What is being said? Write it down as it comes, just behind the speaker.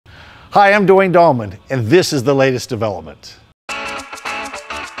Hi, I'm Dwayne Dahlman, and this is the latest development.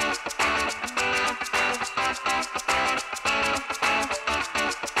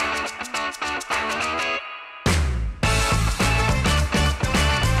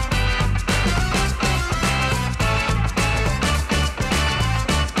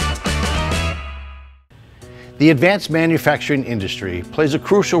 The advanced manufacturing industry plays a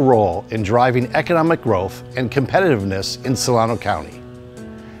crucial role in driving economic growth and competitiveness in Solano County.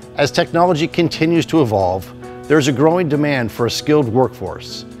 As technology continues to evolve, there's a growing demand for a skilled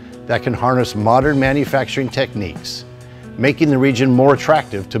workforce that can harness modern manufacturing techniques, making the region more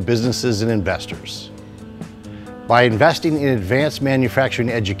attractive to businesses and investors. By investing in advanced manufacturing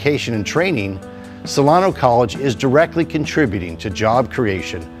education and training, Solano College is directly contributing to job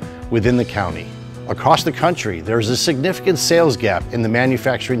creation within the county. Across the country, there is a significant sales gap in the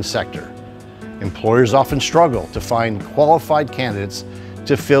manufacturing sector. Employers often struggle to find qualified candidates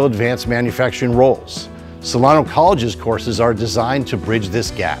to fill advanced manufacturing roles. Solano College's courses are designed to bridge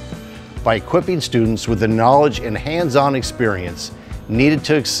this gap by equipping students with the knowledge and hands-on experience needed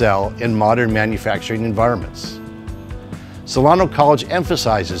to excel in modern manufacturing environments. Solano College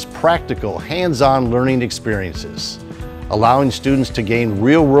emphasizes practical, hands-on learning experiences, allowing students to gain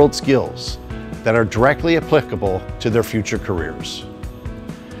real-world skills that are directly applicable to their future careers.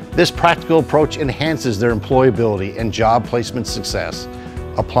 This practical approach enhances their employability and job placement success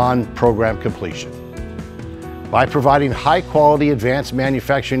upon program completion. By providing high-quality advanced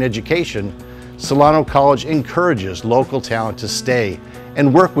manufacturing education, Solano College encourages local talent to stay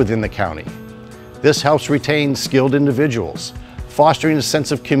and work within the county. This helps retain skilled individuals, fostering a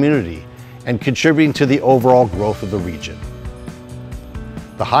sense of community and contributing to the overall growth of the region.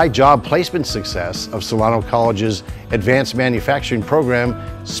 The high job placement success of Solano College's advanced manufacturing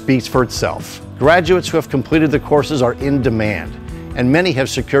program speaks for itself. Graduates who have completed the courses are in demand, and many have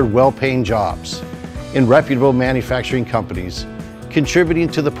secured well-paying jobs in reputable manufacturing companies, contributing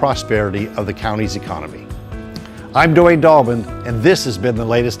to the prosperity of the county's economy. I'm Dwayne Dahlman, and this has been the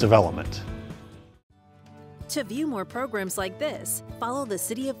latest development. To view more programs like this, follow the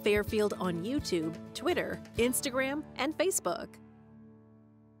City of Fairfield on YouTube, Twitter, Instagram, and Facebook.